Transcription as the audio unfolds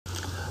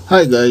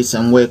Hi guys,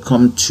 and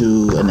welcome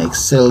to an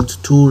Excel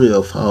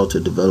tutorial of how to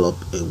develop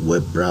a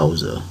web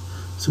browser.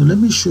 So let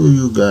me show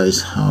you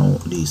guys how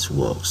this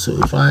works. So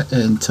if I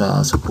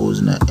enter,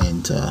 supposing I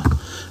enter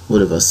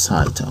whatever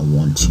site I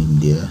want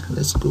in there,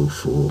 let's go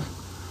for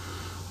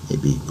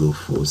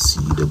cwc.ac.uk.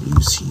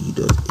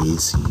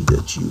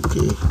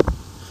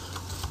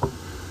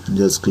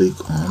 Just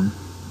click on,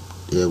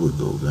 there we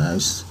go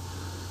guys,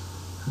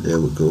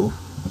 there we go.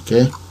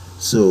 Okay,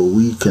 so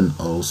we can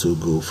also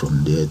go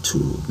from there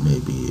to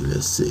maybe,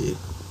 let's say,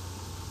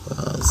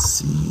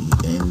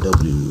 cnw.ac.uk.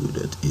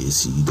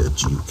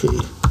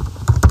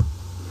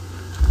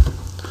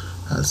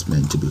 That's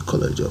meant to be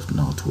College of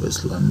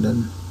Northwest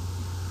London.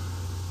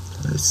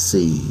 Let's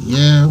see,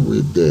 yeah,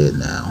 we're there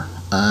now.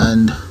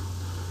 And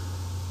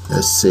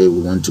let's say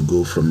we want to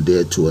go from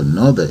there to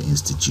another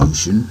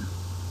institution.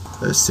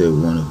 Let's say we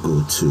want to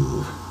go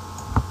to,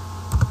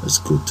 let's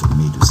go to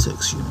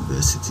Middlesex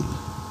University.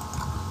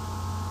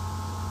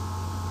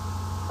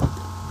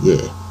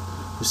 Yeah,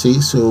 you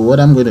see, so what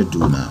I'm going to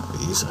do now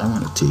is I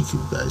want to take you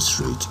guys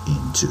straight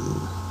into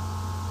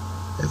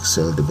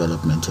Excel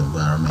development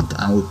environment,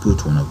 and we'll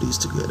put one of these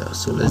together.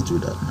 So let's do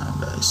that now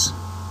guys.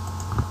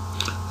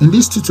 In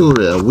this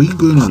tutorial we're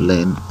going to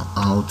learn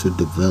how to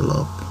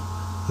develop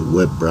a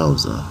web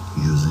browser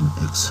using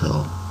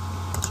Excel.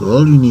 So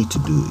all you need to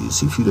do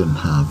is, if you don't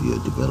have your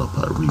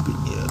developer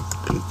ribbon here,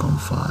 click on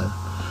File,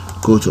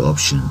 go to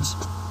Options,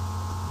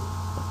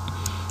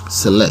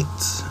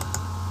 select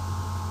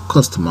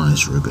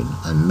Customize ribbon,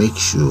 and make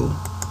sure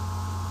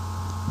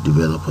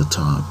Developer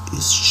tab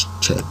is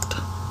checked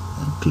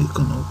and click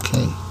on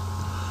OK.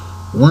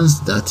 Once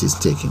that is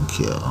taken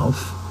care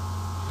of,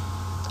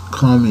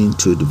 come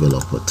into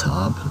Developer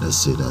tab. Let's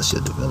say that's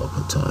your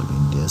Developer tab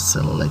in there.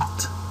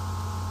 Select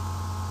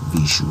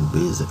Visual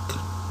Basic.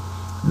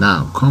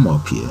 Now come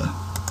up here,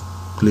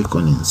 click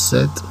on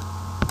Insert,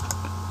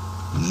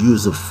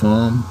 User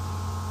Form.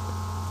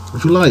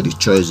 If you like, the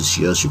choice is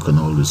yours. You can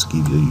always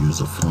give your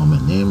user form a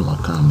name,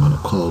 like I'm going to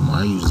call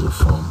my user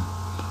form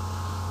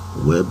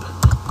web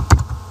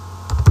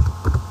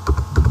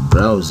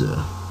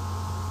browser.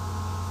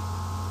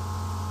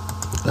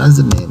 That's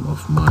the name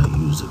of my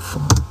user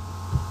form.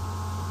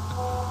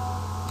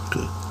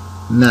 Okay,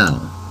 now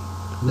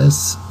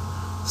let's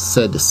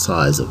set the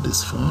size of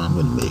this form. I'm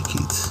going to make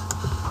it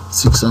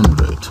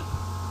 600,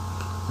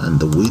 and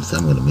the width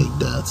I'm going to make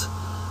that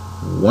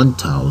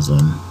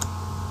 1000.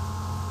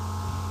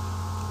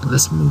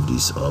 Let's move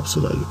this up so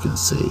that you can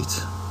see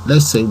it.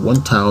 Let's say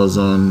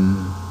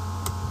 1000.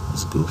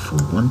 Let's go for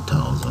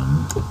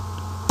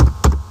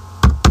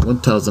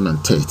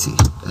 1030.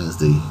 That's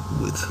the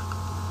width.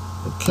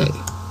 Okay,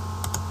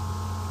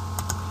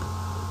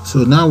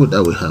 so now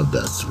that we have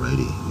that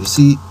ready, you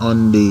see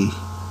on the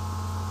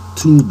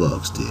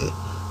toolbox there,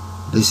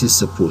 this is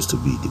supposed to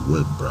be the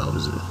web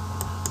browser.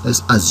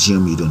 Let's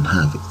assume you don't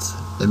have it.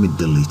 Let me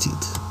delete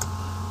it.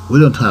 We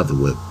don't have the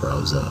web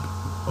browser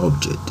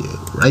object there.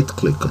 Right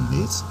click on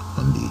it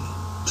on the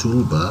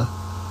toolbar,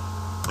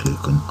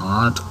 click on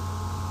Add,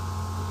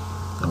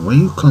 and when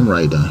you come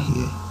right down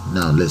here,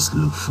 now let's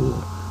look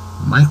for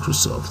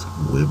Microsoft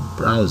web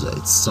browser.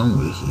 It's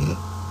somewhere here,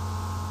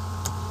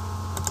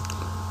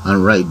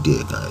 and right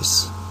there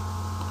guys,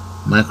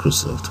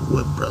 Microsoft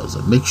web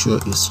browser. Make sure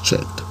it's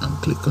checked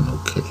and click on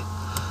OK.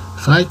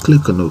 If I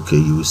click on OK,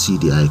 you will see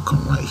the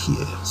icon right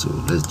here. So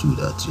let's do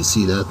that. You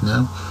see that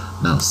now?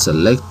 Now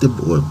select the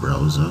web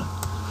browser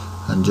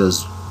and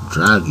just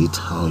drag it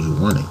how you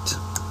want it.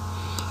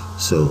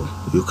 So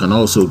you can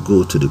also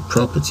go to the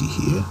property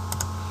here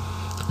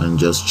and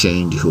just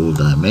change the whole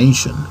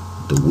dimension.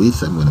 The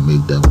width, I'm going to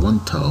make that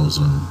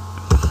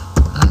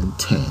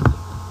 1010.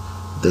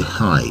 The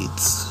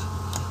height,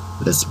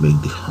 let's make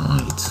the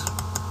height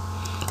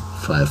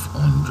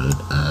 500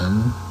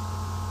 and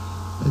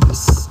maybe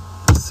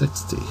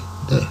 60.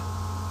 There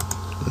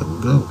we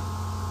go.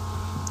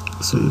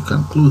 So you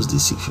can close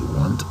this if you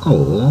want,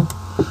 or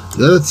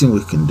the other thing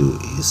we can do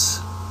is,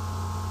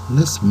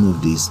 let's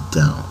move this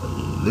down a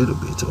little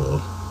bit,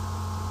 or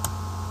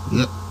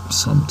yep,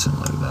 something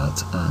like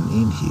that. And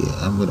in here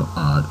I'm going to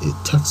add a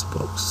text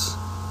box.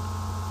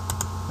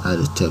 Add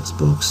a text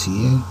box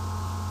here,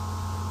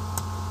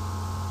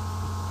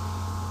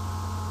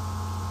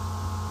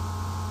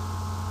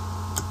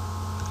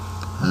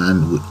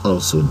 and we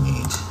also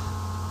need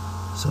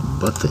some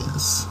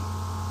buttons.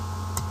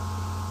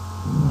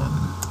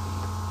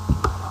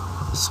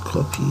 Let's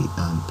copy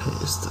and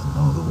paste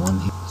another one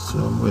here. So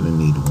I'm going to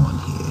need one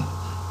here.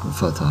 In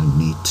fact, I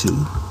need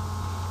two,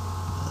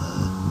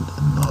 and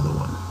another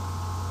one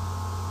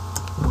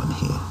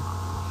here.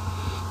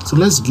 So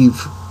let's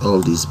give all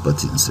these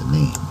buttons a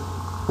name.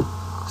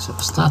 So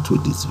start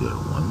with this very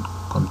one,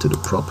 come to the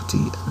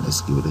property, and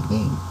let's give it a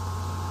name.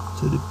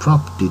 So the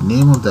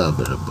name of that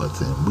very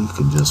button, we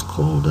can just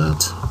call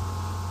that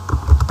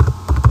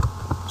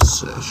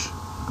search,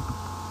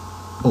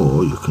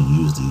 or you can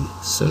use the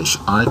search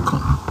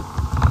icon.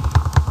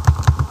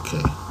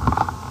 Okay,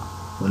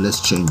 well, let's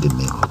change the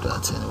name of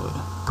that anyway.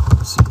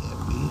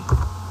 CMB.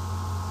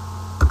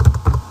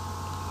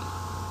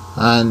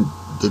 And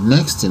the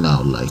next thing I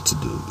would like to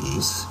do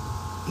is,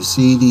 you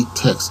see the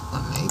text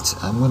on it,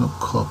 I'm going to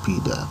copy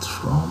that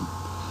from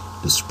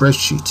the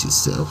spreadsheet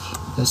itself.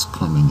 Let's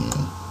come in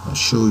here, I'll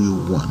show you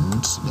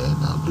once, then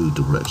I'll do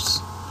the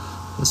rest.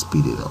 Let's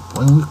speed it up.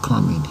 When we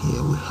come in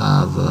here, we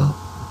have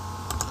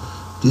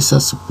these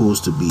are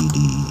supposed to be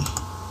the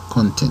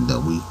content that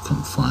we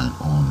can find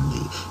on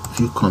the, if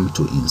you come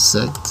to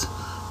insert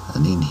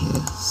and in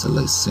here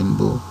select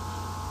symbol,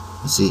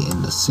 you see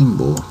in the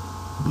symbol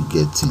we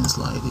get things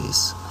like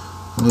this.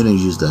 I'm going to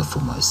use that for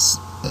my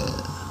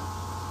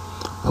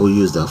I will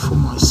use that for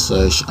my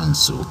search and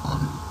so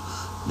on.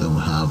 Then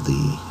we have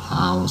the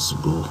house,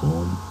 go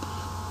home,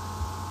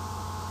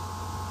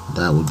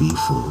 that would be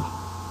for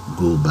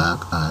go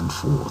back and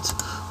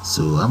forth.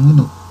 So I'm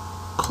going to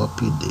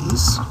copy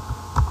this.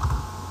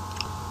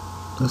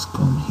 Let's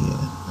come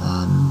here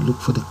and look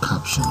for the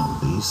caption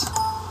of this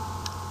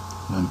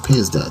and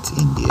paste that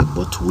in there,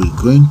 but we're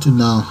going to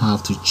now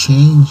have to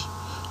change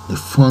the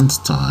font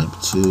type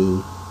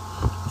to,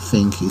 I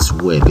think it's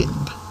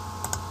webbing.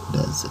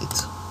 That's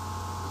it.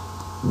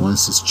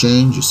 Once it's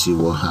changed, you see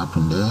what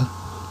happened there.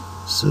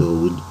 So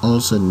we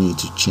also need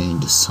to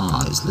change the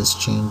size. Let's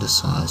change the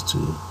size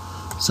to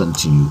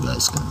something you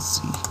guys can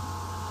see.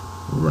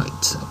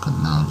 Right, I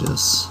can now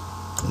just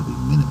maybe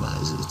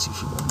minimize it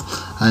if you want.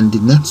 And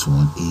the next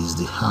one is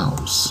the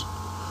house.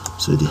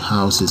 So the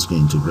house is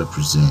going to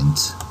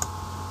represent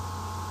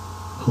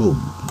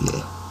home.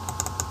 Yeah,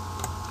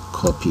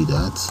 copy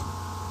that,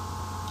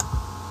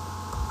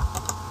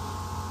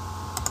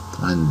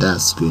 and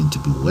that's going to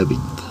be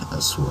webbing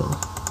as well.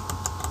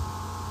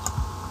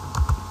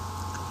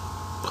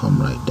 Come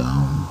right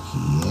down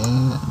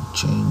here and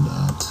change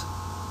that.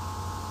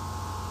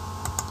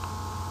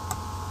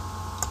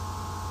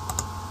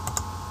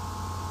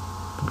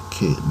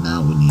 Okay,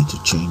 now we need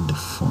to change the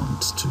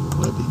font to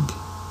webbing.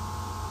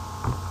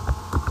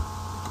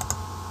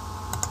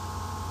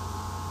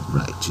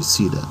 Right, you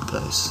see that,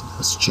 guys,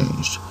 that's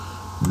changed.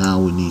 Now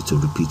we need to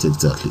repeat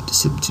exactly the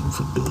same thing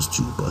for those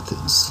two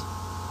buttons.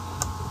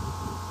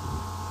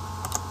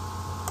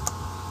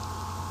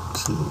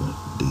 So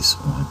this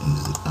one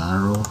is the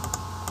arrow,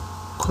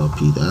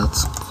 copy that,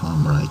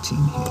 come right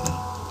in here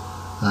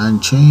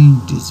and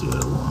change the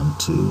 01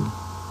 to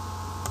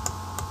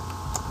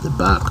the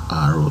back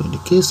arrow. In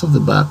the case of the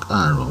back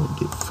arrow,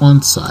 the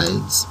font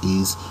size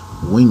is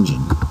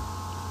whinging.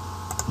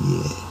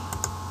 Yeah,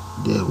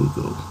 there we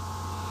go.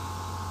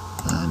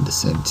 And the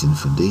same thing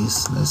for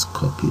this. Let's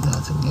copy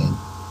that again.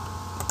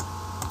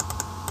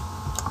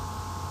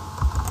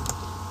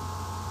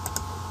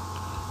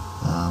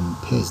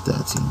 Paste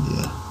that in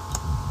there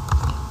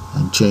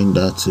and change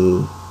that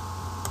to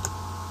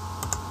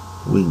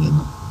winging.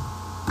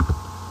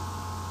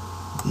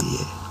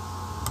 Yeah.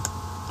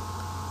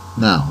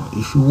 Now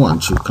if you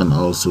want, you can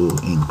also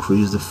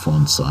increase the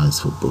font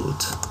size for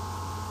both.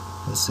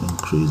 Let's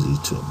increase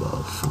it to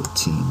about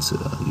 14 so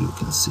that you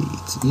can see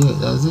it. Yeah,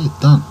 that's it,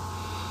 done.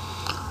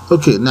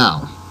 Okay,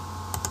 now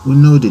we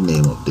know the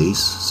name of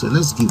this, so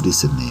let's give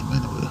this a name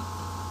anyway.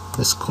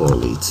 Let's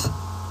call it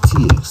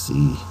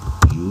txt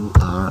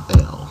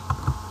URL.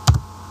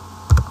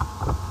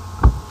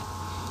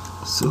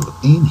 So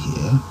in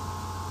here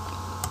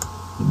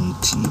we need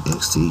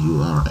txt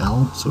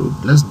URL, so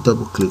let's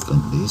double click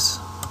on this,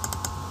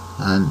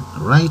 and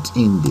right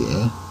in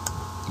there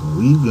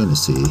we're going to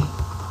say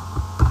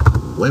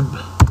web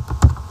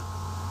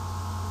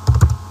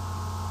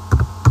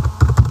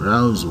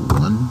browser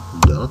 1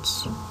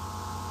 dot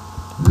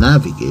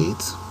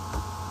navigate,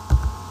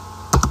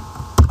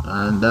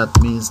 and that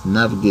means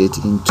navigate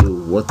into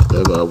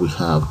whatever we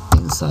have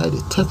inside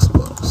the text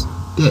box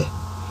there.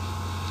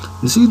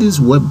 You see this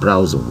web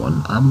browser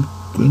 1, I'm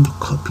going to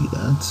copy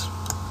that.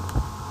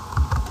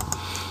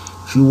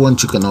 If you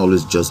want, you can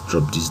always just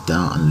drop this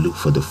down and look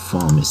for the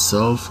form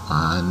itself,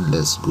 and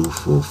let's go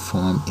for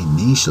form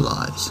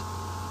initialize.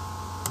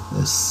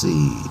 Let's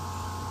see,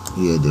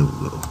 yeah, there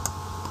we go.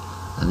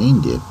 And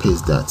in there,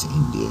 paste that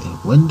in there.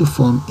 When the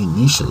form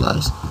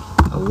initialize,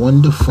 I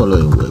want the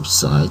following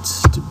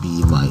website to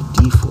be my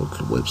default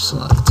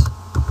website.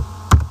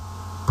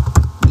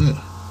 Yeah,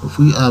 if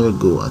we have a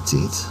go at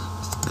it,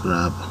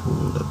 grab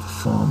hold of the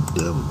form,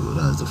 there we go,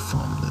 that's the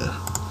form there,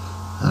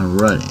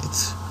 and run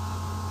it.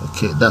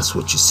 Okay, that's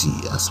what you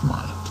see as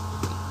mine.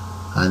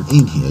 And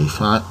in here, if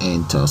I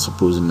enter,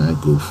 supposing I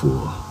go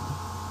for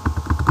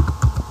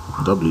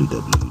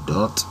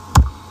www.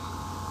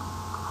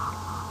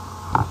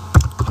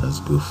 Let's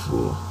go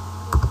for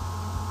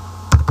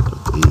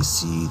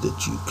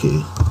 .ac.uk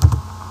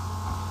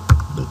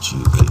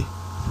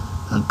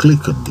and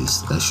click on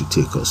this. That should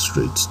take us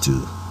straight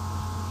to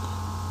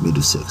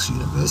Middlesex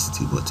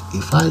University. But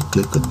if I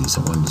click on this,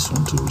 I want this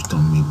one to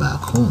return me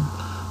back home.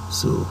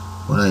 So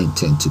what I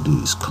intend to do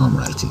is come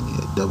right in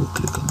here, double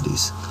click on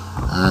this,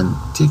 and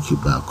take you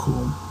back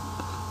home.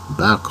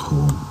 Back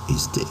home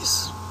is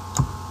this.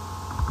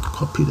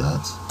 Copy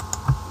that,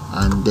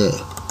 and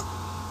there.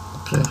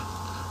 Okay.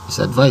 It's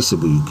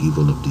advisable you give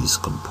all of these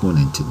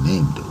components a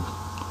name though.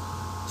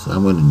 So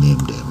I'm going to name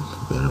them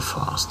very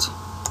fast.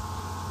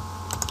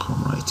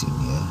 come right in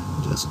here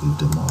and just give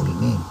them all a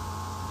name,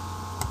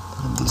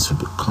 and this will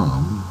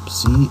become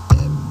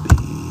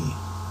CMB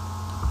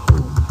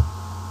home.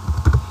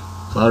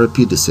 So I'll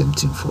repeat the same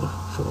thing for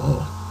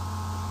all,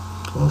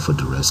 or for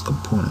the rest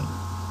component.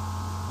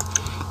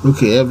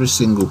 Okay, every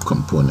single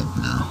component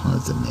now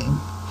has a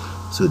name.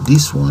 So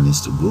this one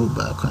is to go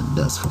back, and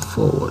that's for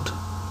forward.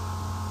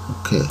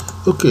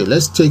 Okay,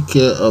 let's take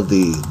care of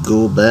the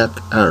go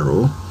back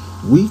arrow.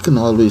 We can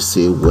always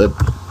say web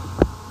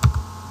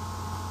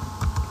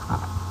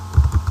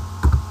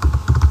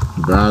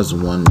browse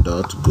one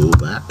dot go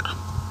back,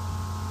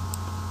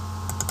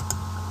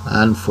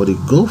 and for the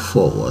go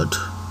forward,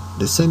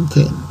 the same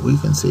thing, we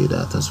can say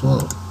that as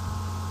well.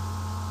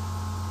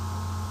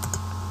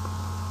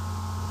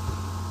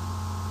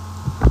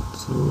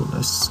 So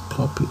let's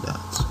copy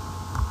that.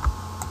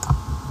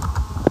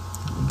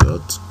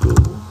 Dot go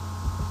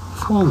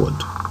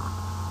forward.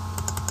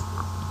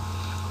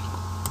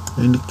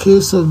 In the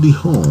case of the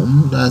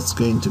home, that's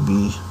going to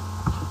be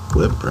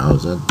web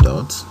browser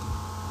dot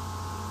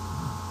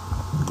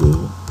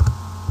go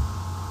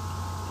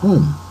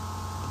home.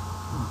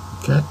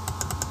 Okay.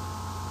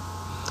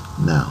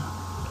 Now,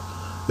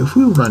 if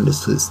we run the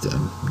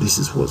system, this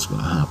is what's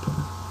going to happen.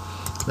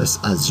 Let's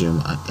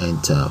assume I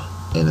enter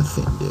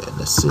anything there.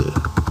 Let's say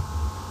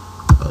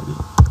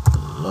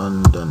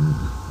London.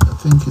 I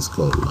think it's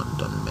called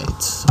London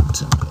Mate,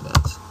 something like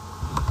that.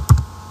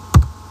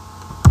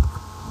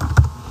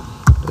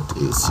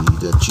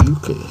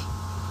 .ac.uk.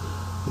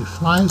 If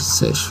I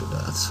search for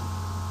that,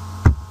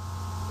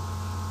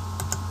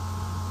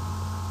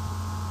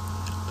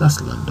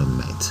 that's London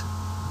Mate.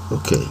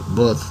 Okay,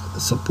 but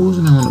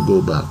supposing I want to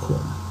go back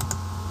home,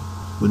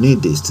 we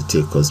need this to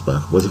take us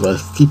back. But if I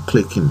keep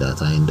clicking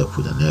that, I end up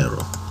with an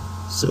error.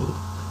 So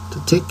to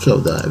take care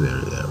of that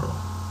very error,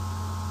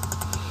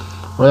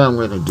 what I'm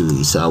going to do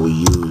is I will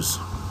use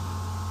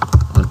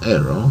an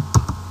arrow,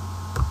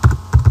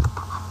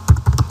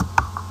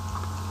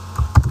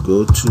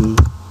 go to,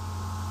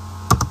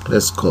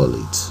 let's call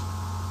it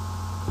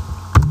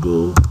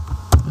go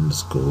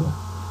underscore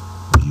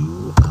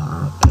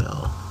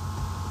URL.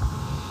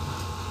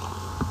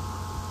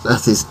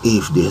 That is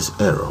if there's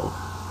error.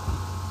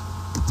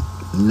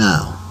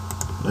 Now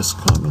let's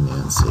come in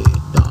and say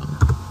done.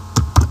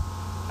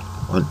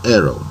 On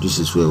arrow, this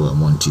is where I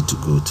want it to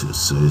go to,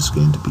 so it's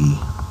going to be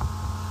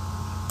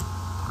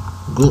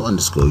go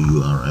underscore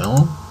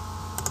URL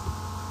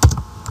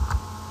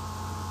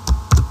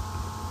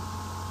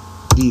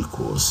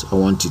equals, I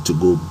want it to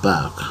go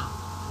back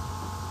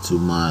to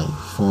my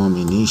form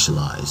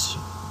initialize,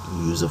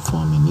 user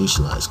form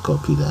initialize.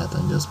 Copy that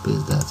and just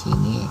paste that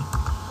in here.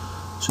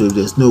 So if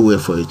there's nowhere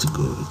for it to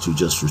go, it will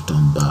just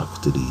return back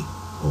to the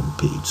home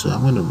page. So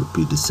I'm going to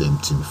repeat the same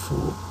thing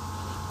for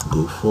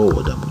go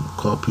forward. I'm going to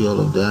copy all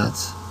of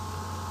that.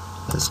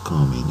 Let's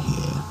come in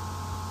here,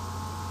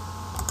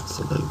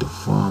 select the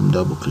form,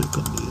 double click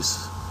on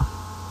this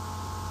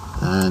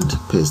and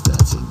paste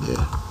that in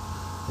there,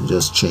 and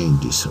just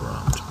change this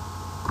around.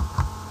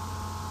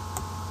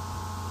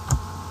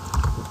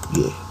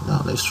 Yeah,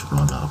 now let's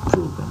run our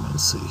program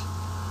and see.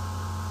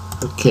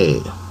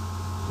 Okay,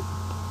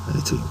 I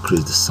need to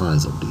increase the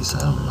size of this, I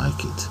don't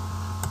like it.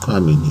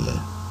 Come in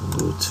here,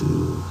 go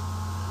to,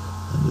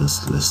 and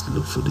just let's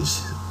look for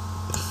this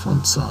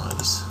font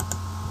size.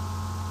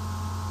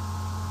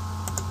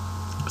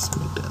 Let's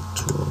make that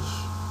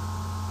 12.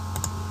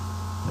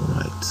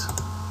 Alright,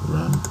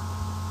 run.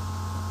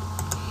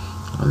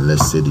 And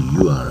let's say the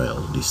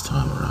URL this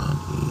time around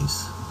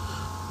is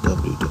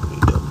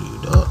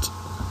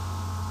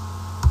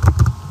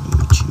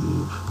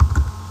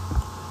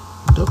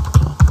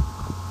www.youtube.com.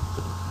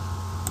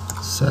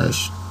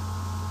 Search.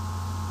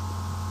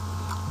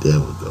 There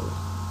we go.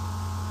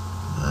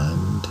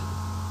 And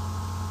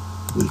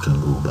we can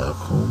go back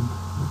home,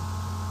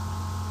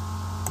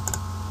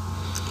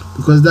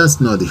 because that's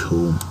not the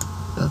home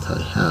that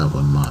I have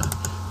on my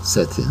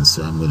settings.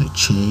 So I'm going to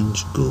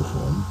change go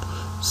home.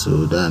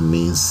 So that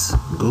means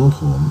go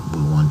home,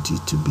 we want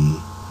it to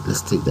be,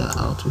 let's take that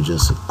out, we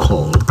just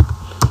call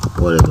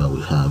whatever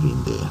we have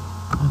in there,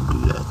 and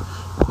do that,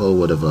 call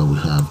whatever we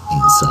have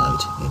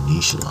inside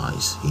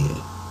initialize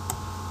here,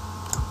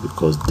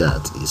 because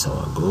that is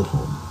our go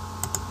home.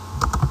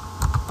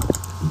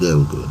 There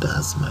we go,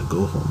 that's my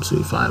go home. So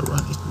if I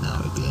run it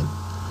now again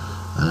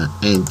and I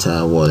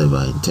enter whatever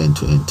I intend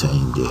to enter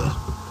in there,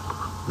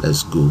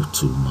 let's go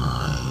to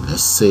my,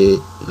 let's see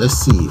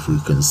if we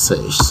can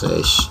search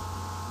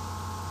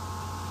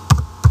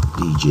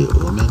DJ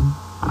Omen.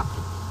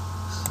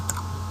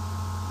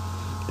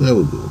 There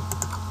we go,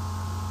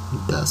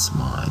 that's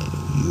my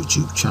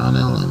YouTube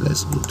channel, and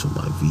let's go to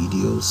my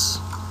videos.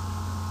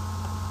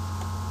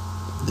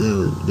 There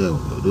we go,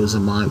 those are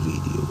my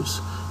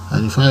videos.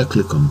 And if I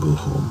click on go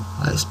home,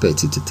 I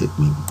expect it to take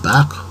me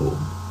back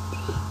home.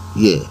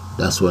 Yeah,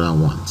 that's what I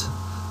want.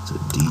 So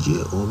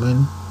DJ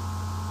Omen.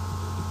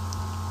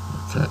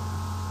 Okay.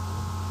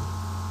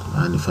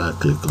 And if I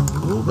click on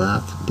go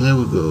back, there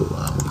we go.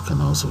 And we can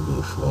also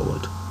go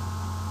forward.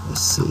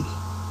 Let's see.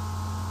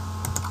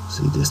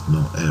 See, there's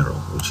no error,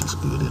 which is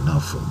good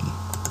enough for me.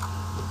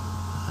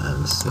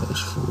 And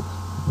search for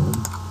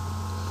home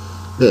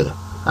there.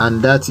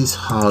 And that is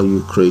how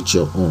you create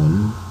your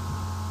own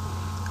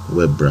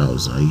web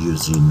browser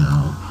using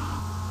now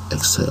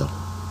Excel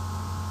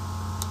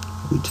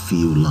with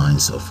few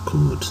lines of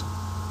code.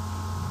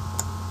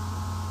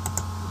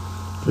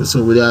 Okay,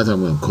 so with that,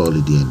 I'm going to call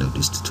it the end of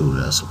this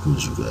tutorial. I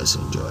suppose you guys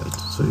enjoyed.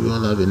 So you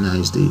all have a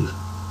nice day,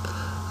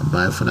 and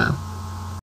bye for now.